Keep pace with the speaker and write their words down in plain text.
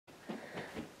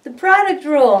product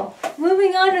rule.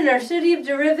 Moving on in our study of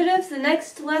derivatives, the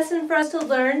next lesson for us to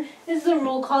learn is the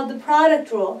rule called the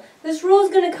product rule. This rule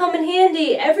is going to come in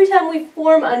handy every time we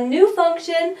form a new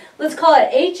function, let's call it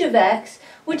h of x,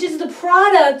 which is the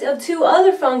product of two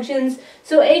other functions,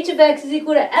 so h of x is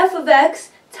equal to f of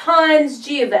x times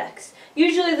g of x.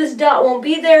 Usually this dot won't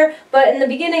be there, but in the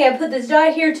beginning I put this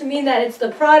dot here to mean that it's the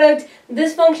product.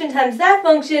 This function times that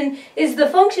function is the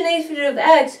function h of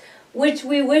x which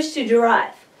we wish to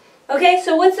derive. Okay,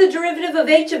 so what's the derivative of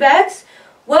h of x?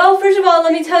 Well, first of all,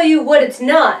 let me tell you what it's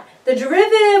not. The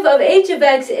derivative of h of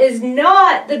x is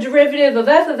not the derivative of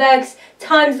f of x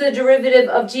times the derivative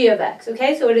of g of x.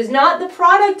 Okay, so it is not the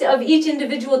product of each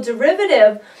individual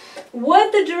derivative.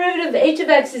 What the derivative of h of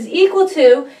x is equal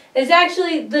to is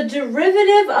actually the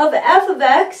derivative of f of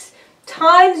x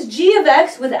times g of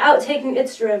x without taking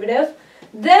its derivative.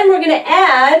 Then we're going to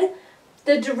add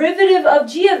the derivative of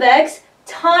g of x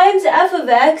times f of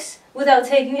x without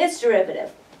taking its derivative.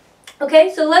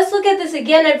 Okay, so let's look at this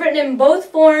again. I've written it in both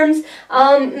forms.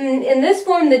 In this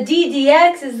form, the d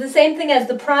dx is the same thing as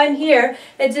the prime here.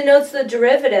 It denotes the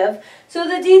derivative. So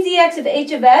the d dx of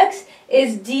h of x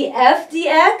is df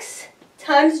dx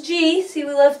times g. See,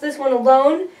 we left this one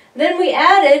alone. Then we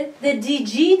added the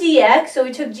dg dx, so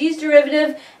we took g's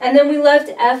derivative, and then we left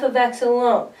f of x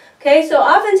alone. Okay, so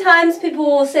oftentimes people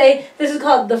will say this is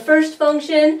called the first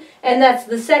function, and that's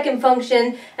the second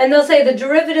function, and they'll say the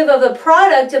derivative of a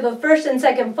product of a first and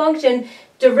second function,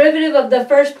 derivative of the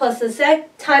first plus the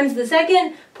times the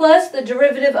second, plus the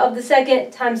derivative of the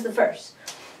second times the first.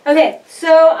 Okay,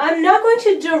 so I'm not going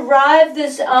to derive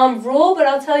this rule, but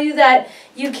I'll tell you that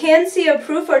you can see a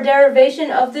proof or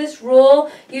derivation of this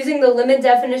rule using the limit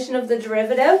definition of the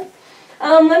derivative.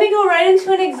 Let me go right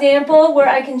into an example where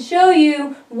I can show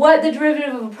you what the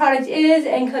derivative of a product is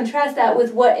and contrast that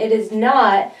with what it is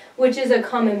not, which is a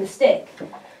common mistake.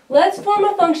 Let's form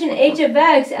a function h of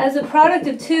x as a product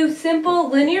of two simple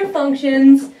linear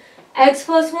functions, x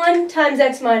plus 1 times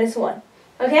x minus 1.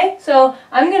 Okay, so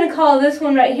I'm going to call this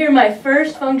one right here my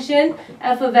first function,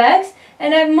 f of x,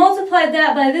 and I've multiplied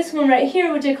that by this one right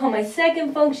here, which I call my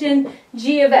second function,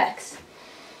 g of x.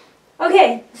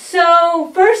 Okay,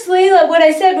 so firstly, like what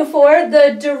I said before,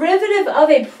 the derivative of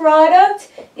a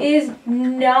product is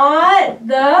not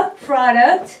the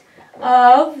product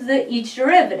of each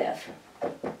derivative.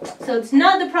 So it's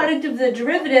not the product of the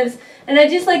derivatives, and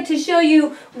I'd just like to show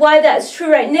you why that's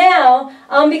true right now,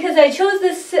 because I chose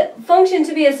this function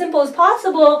to be as simple as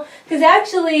possible, because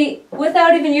actually,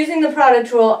 without even using the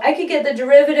product rule, I could get the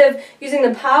derivative using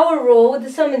the power rule with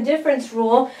the sum and difference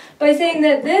rule by saying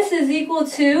that this is equal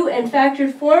to, in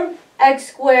factored form, x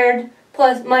squared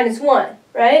plus minus 1,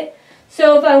 right?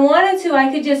 So if I wanted to,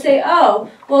 I could just say,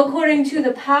 oh, well, according to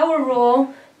the power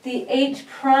rule, the h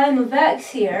prime of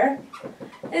x here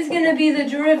is going to be the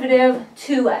derivative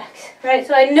 2x, right?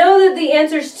 So I know that the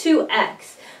answer is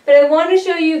 2x, but I want to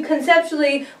show you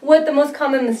conceptually what the most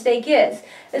common mistake is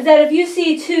that if you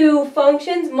see two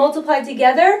functions multiplied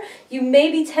together, you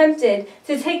may be tempted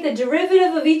to take the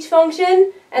derivative of each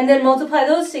function and then multiply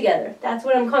those together. That's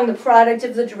what I'm calling the product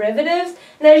of the derivatives,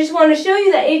 and I just want to show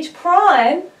you that h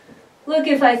prime, look,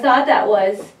 if I thought that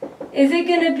was, is it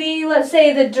going to be, let's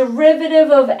say, the derivative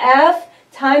of f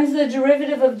times the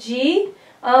derivative of g?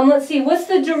 Let's see, what's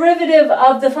the derivative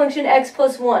of the function x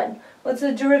plus 1? What's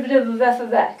the derivative of f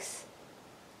of x?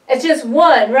 It's just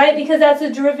 1, right? Because that's the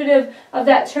derivative of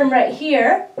that term right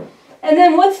here. And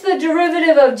then what's the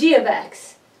derivative of g of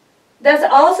x? That's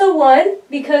also 1,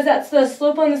 because that's the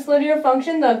slope on this linear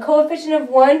function, the coefficient of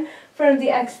 1 in front of the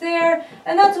x there.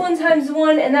 And that's 1 times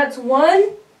 1, and that's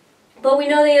 1. But we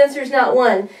know the answer is not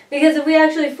 1, because if we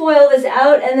actually FOIL this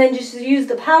out and then just use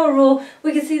the power rule,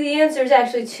 we can see the answer is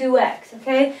actually 2x,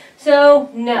 okay?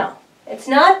 So, no, it's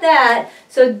not that.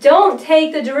 So don't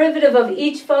take the derivative of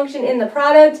each function in the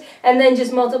product and then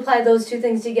just multiply those two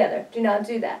things together. Do not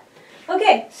do that.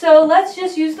 Okay, so let's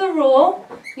just use the rule,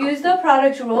 use the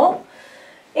product rule.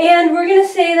 And we're going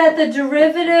to say that the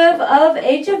derivative of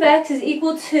h of x is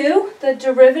equal to the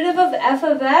derivative of f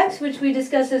of x, which we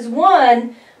discussed as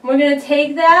 1. We're going to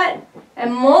take that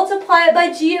and multiply it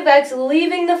by g of x,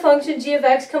 leaving the function g of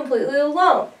x completely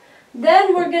alone.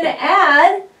 Then we're going to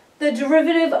add the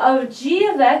derivative of g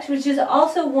of x, which is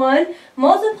also 1,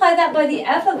 multiply that by the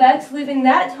f of x, leaving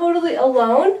that totally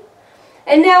alone.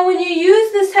 And now when you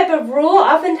use this type of rule,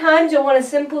 oftentimes you'll want to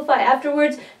simplify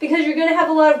afterwards because you're going to have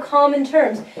a lot of common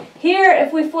terms. Here,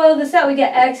 if we FOIL this out, we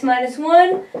get x minus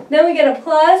 1, then we get a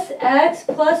plus x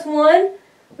plus 1.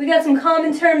 We got some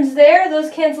common terms there, those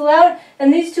cancel out,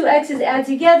 and these two x's add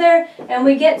together, and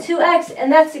we get 2x,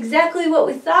 and that's exactly what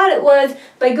we thought it was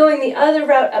by going the other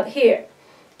route up here.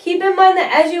 Keep in mind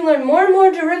that as you learn more and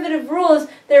more derivative rules,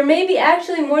 there may be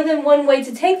actually more than one way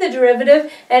to take the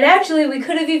derivative, and actually we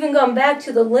could have even gone back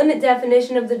to the limit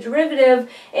definition of the derivative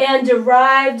and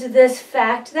derived this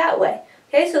fact that way.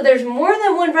 Okay, so there's more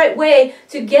than one right way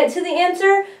to get to the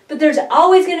answer, but there's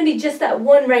always going to be just that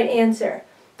one right answer.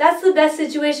 That's the best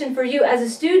situation for you as a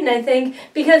student, I think,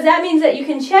 because that means that you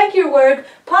can check your work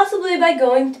possibly by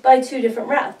going by two different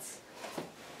routes.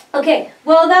 Okay,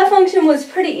 well that function was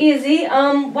pretty easy.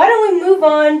 Why don't we move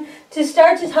on to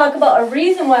start to talk about a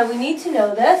reason why we need to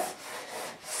know this.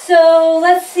 So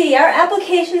let's see, our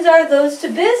applications are those to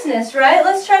business, right?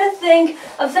 Let's try to think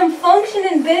of some function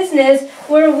in business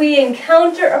where we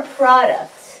encounter a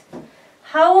product.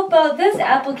 How about this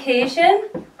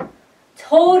application?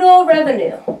 Total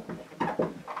revenue.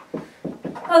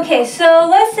 Okay, so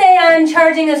let's say I'm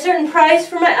charging a certain price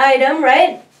for my item,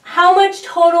 right? How much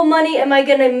total money am I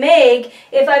going to make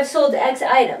if I've sold X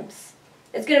items?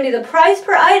 It's going to be the price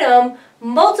per item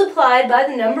multiplied by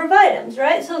the number of items,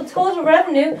 right? So total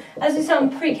revenue, as we saw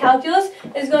in pre-calculus,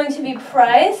 is going to be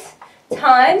price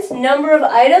times number of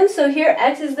items. So here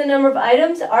X is the number of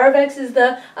items, R of X is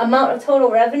the amount of total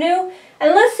revenue.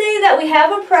 And let's say that we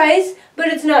have a price, but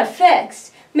it's not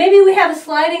fixed. Maybe we have a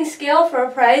sliding scale for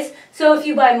a price, so if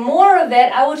you buy more of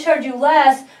it, I will charge you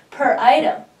less per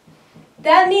item.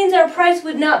 That means our price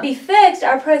would not be fixed,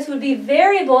 our price would be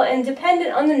variable and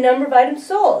dependent on the number of items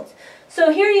sold.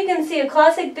 So here you can see a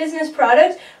classic business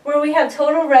product where we have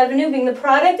total revenue being the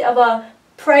product of a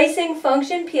pricing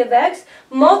function, P of X,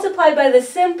 multiplied by the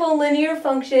simple linear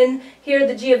function, here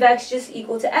the G of X just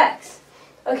equal to X.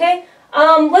 Okay?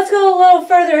 Let's go a little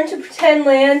further into pretend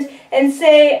land and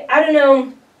say, I don't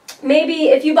know, maybe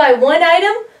if you buy one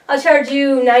item, I'll charge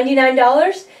you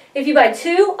 $99. If you buy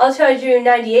two, I'll charge you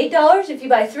 $98. If you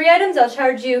buy three items, I'll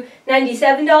charge you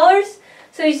 $97.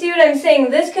 So you see what I'm saying?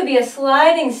 This could be a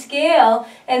sliding scale.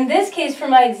 In this case, for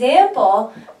my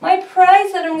example, my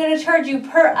price that I'm going to charge you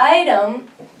per item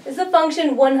is the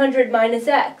function 100 minus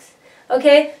X.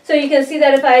 Okay? So you can see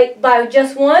that if I buy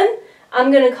just one,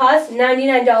 I'm going to cost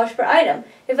 $99 per item.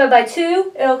 If I buy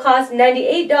two, it'll cost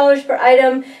 $98 per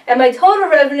item, and my total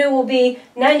revenue will be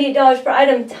 $98 per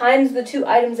item times the two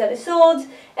items that I sold,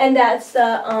 and that's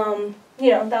the,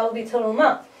 that will be total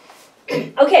amount.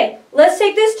 Okay, let's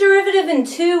take this derivative in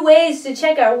two ways to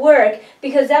check our work,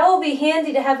 because that will be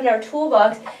handy to have in our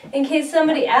toolbox in case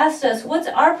somebody asks us, what's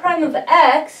r prime of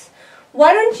x?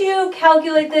 Why don't you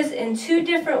calculate this in two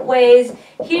different ways?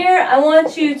 Here, I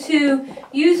want you to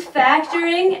use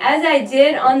factoring as I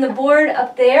did on the board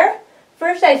up there.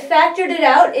 First, I factored it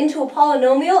out into a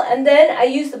polynomial, and then I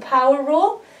used the power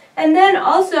rule, and then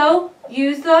also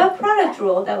use the product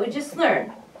rule that we just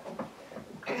learned.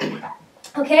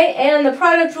 Okay, and the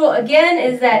product rule again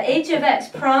is that h of x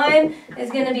prime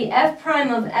is going to be f prime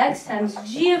of x times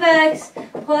g of x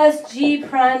plus g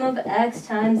prime of x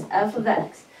times f of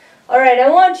x. Alright, I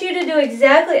want you to do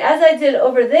exactly as I did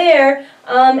over there,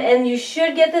 and you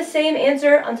should get the same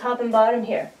answer on top and bottom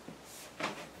here.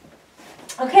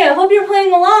 Okay, I hope you're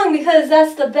playing along because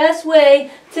that's the best way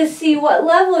to see what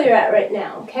level you're at right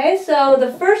now. Okay, so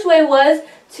the first way was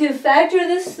to factor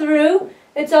this through.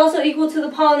 It's also equal to the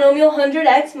polynomial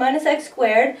 100x minus x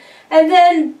squared. And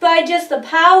then by just the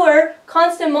power,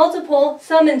 constant multiple,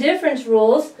 sum and difference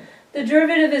rules, the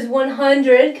derivative is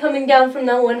 100 coming down from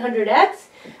the 100x.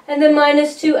 And then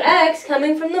minus 2x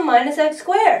coming from the minus x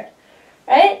squared,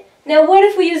 right? Now what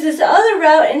if we use this other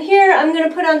route, and here I'm going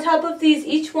to put on top of these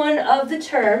each one of the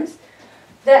terms.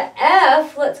 The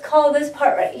f, let's call this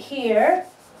part right here,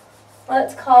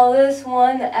 let's call this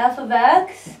one the f of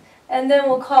x, and then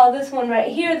we'll call this one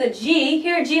right here the g.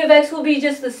 Here g of x will be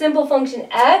just the simple function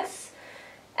x.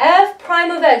 F prime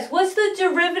of x, what's the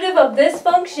derivative of this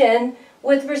function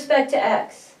with respect to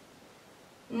x?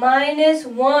 Minus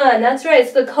 1. That's right.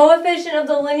 It's the coefficient of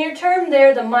the linear term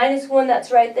there, the minus 1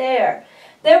 that's right there.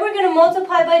 Then we're going to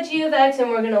multiply by g of x and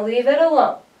we're going to leave it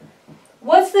alone.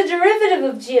 What's the derivative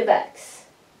of g of x?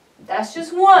 That's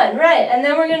just 1, right? And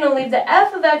then we're going to leave the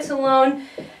f of x alone.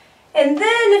 And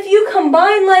then if you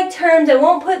combine like terms, I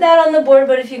won't put that on the board,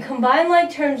 but if you combine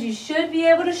like terms, you should be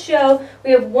able to show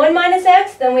we have 1 minus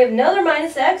x, then we have another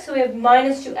minus x, so we have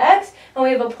minus 2x, and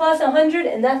we have a plus 100,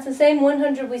 and that's the same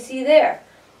 100 we see there.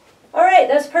 Alright,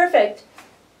 that's perfect.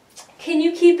 Can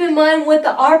you keep in mind what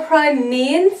the r prime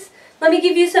means? Let me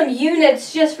give you some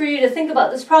units just for you to think about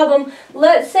this problem.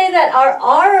 Let's say that our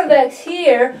r of x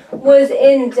here was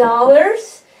in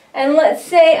dollars, and let's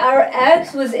say our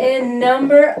x was in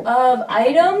number of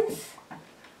items.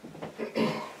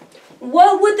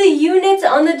 What would the units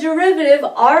on the derivative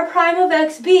r prime of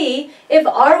x be if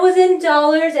r was in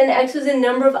dollars and x was in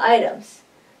number of items?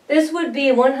 this would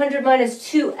be 100 minus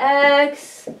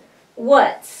 2x,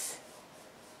 what's?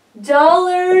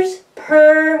 Dollars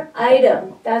per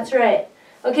item. That's right.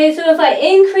 Okay, so if I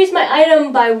increase my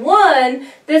item by 1,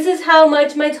 this is how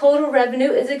much my total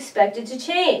revenue is expected to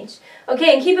change.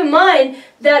 Okay, and keep in mind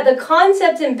that the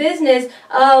concept in business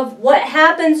of what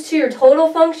happens to your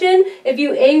total function if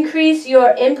you increase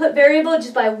your input variable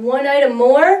just by 1 item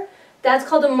more, that's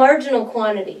called a marginal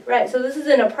quantity, right? So this is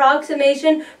an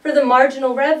approximation for the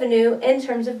marginal revenue in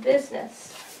terms of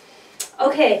business.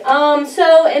 Okay,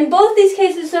 so in both these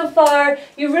cases so far,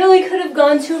 you really could have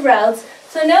gone 2 routes.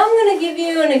 So now I'm going to give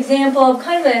you an example of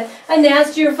kind of a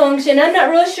nastier function. I'm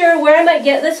not really sure where I might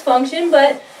get this function,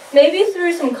 but maybe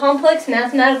through some complex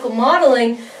mathematical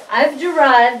modeling, I've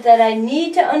derived that I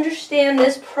need to understand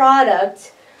this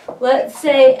product. Let's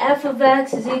say f of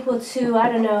x is equal to,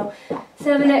 I don't know,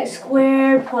 7x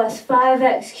squared plus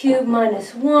 5x cubed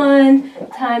minus 1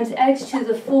 times x to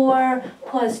the 4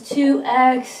 plus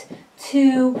 2x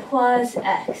 2 plus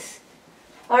x.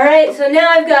 Alright, so now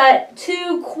I've got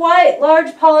 2 quite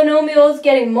large polynomials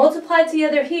getting multiplied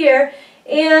together here,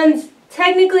 and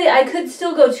technically I could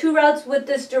still go 2 routes with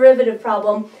this derivative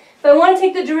problem. If I want to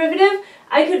take the derivative,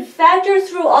 I could factor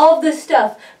through all of this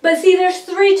stuff. But see, there's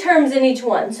 3 terms in each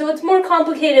one, so it's more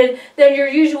complicated than your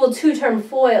usual 2-term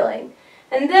foiling.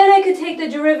 And then I could take the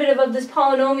derivative of this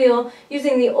polynomial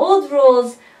using the old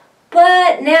rules,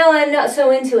 but now I'm not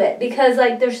so into it because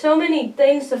there's so many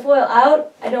things to FOIL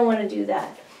out, I don't want to do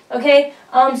that. Okay,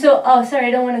 sorry,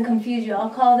 I don't want to confuse you. I'll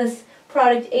call this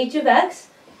product h of x.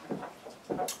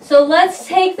 So let's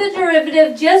take the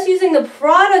derivative just using the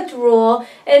product rule,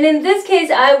 and in this case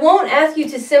I won't ask you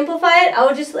to simplify it, I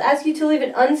will just ask you to leave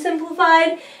it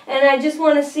unsimplified, and I just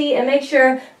want to see and make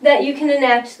sure that you can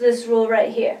enact this rule right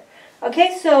here.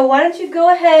 Okay, so why don't you go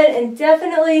ahead and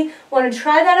definitely want to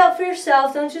try that out for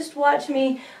yourself. Don't just watch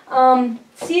me.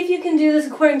 See if you can do this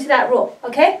according to that rule,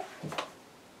 okay?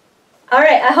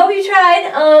 Alright, I hope you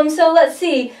tried. So let's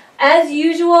see. As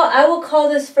usual, I will call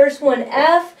this first one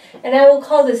F, and I will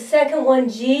call this second one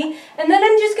G, and then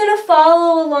I'm just going to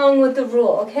follow along with the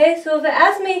rule, okay? So if it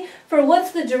asks me for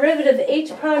what's the derivative of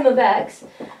h prime of x,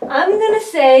 I'm going to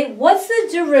say, what's the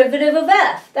derivative of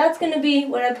f? That's going to be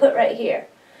what I put right here.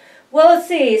 Well, let's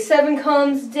see, 7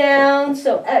 comes down,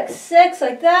 so x6,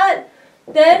 like that.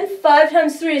 Then 5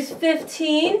 times 3 is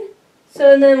 15,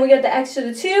 so then we get the x to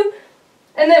the 2.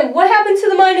 And then what happened to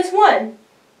the minus 1?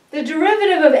 The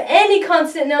derivative of any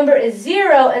constant number is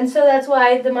 0, and so that's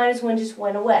why the minus 1 just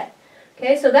went away.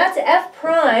 Okay, so that's f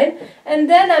prime, and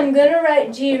then I'm going to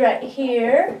write g right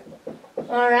here.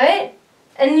 Alright,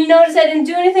 and you notice I didn't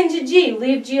do anything to g,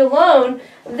 leave g alone.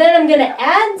 Then I'm going to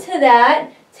add to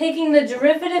that, taking the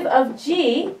derivative of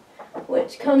g,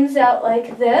 which comes out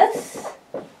like this.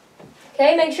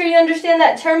 Okay, make sure you understand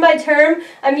that term by term.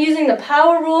 I'm using the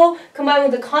power rule combined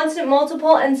with the constant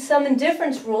multiple and sum and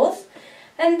difference rules.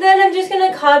 And then I'm just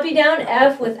going to copy down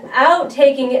f without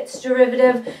taking its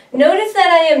derivative. Notice that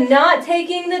I am not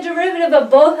taking the derivative of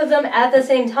both of them at the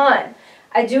same time.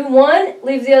 I do one,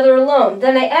 leave the other alone.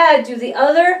 Then I add, do the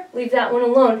other, leave that one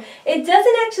alone. It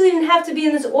doesn't actually even have to be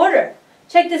in this order.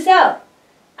 Check this out.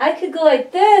 I could go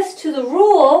like this to the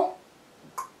rule,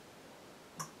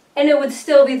 and it would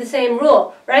still be the same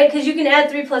rule, right? Because you can add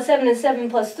 3 plus 7 and 7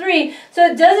 plus 3, so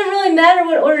it doesn't really matter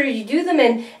what order you do them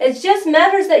in. It just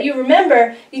matters that you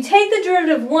remember, you take the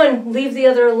derivative of one, leave the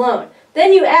other alone.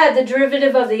 Then you add the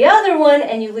derivative of the other one,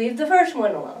 and you leave the first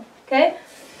one alone, okay?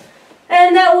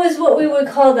 And that was what we would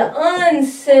call the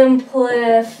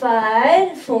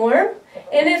unsimplified form.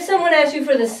 And if someone asked you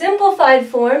for the simplified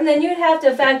form, then you'd have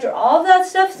to factor all of that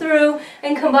stuff through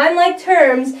and combine like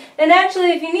terms. And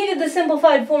actually, if you needed the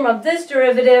simplified form of this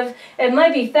derivative, it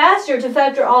might be faster to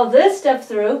factor all this stuff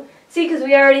through. See, because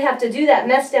we already have to do that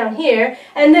mess down here.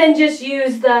 And then just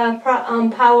use the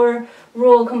power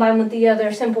rule combined with the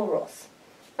other simple rules.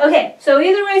 Okay, so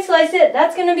either way slice it,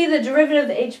 that's going to be the derivative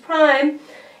of h prime.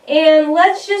 And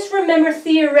let's just remember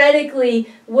theoretically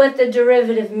what the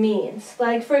derivative means.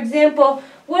 Like, for example,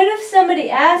 what if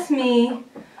somebody asked me,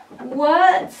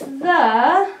 what's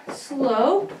the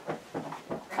slope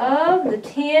of the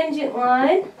tangent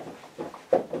line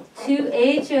to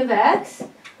h of x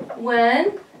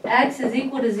when x is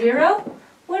equal to 0?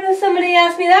 What if somebody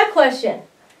asked me that question?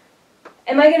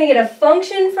 Am I going to get a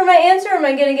function for my answer, or am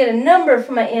I going to get a number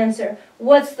for my answer?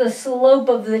 What's the slope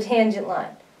of the tangent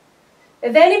line?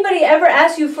 If anybody ever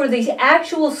asks you for the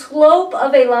actual slope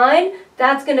of a line,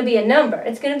 that's going to be a number.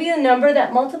 It's going to be a number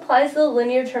that multiplies the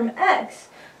linear term x.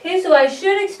 Okay, so I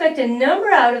should expect a number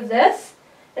out of this.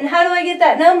 And how do I get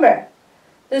that number?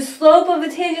 the slope of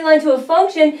a tangent line to a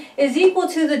function is equal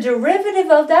to the derivative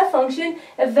of that function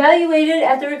evaluated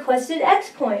at the requested x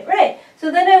point. Right.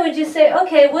 So then I would just say,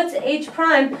 okay, what's h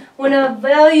prime when I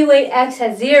evaluate x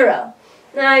at 0?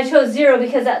 Now I chose 0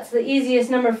 because that's the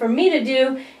easiest number for me to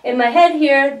do. In my head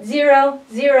here, 0,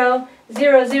 0,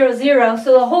 0, 0, 0.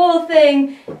 So the whole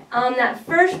thing on that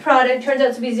first product turns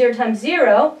out to be 0 times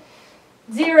 0.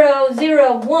 0,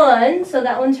 0, 1, so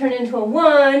that one turned into a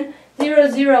 1.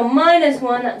 0, 0, minus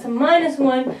 1, that's a minus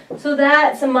 1, so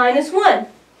that's a minus 1.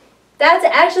 That's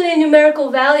actually a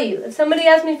numerical value. If somebody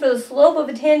asks me for the slope of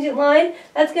a tangent line,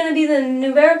 that's going to be the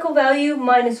numerical value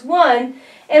minus 1.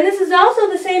 And this is also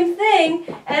the same thing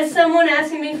as someone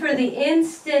asking me for the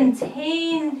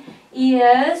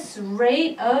instantaneous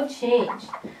rate of change.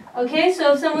 Okay,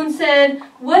 so if someone said,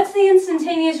 what's the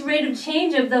instantaneous rate of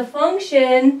change of the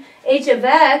function h of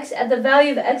x at the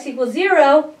value of x equals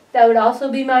 0, that would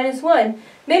also be minus 1.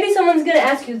 Maybe someone's going to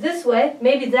ask you this way,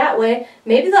 maybe that way,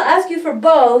 maybe they'll ask you for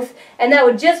both, and that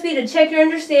would just be to check your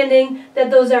understanding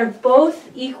that those are both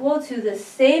equal to the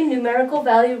same numerical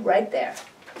value right there.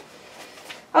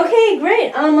 Okay,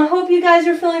 great. I hope you guys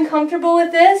are feeling comfortable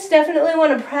with this. Definitely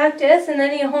want to practice in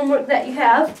any homework that you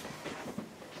have.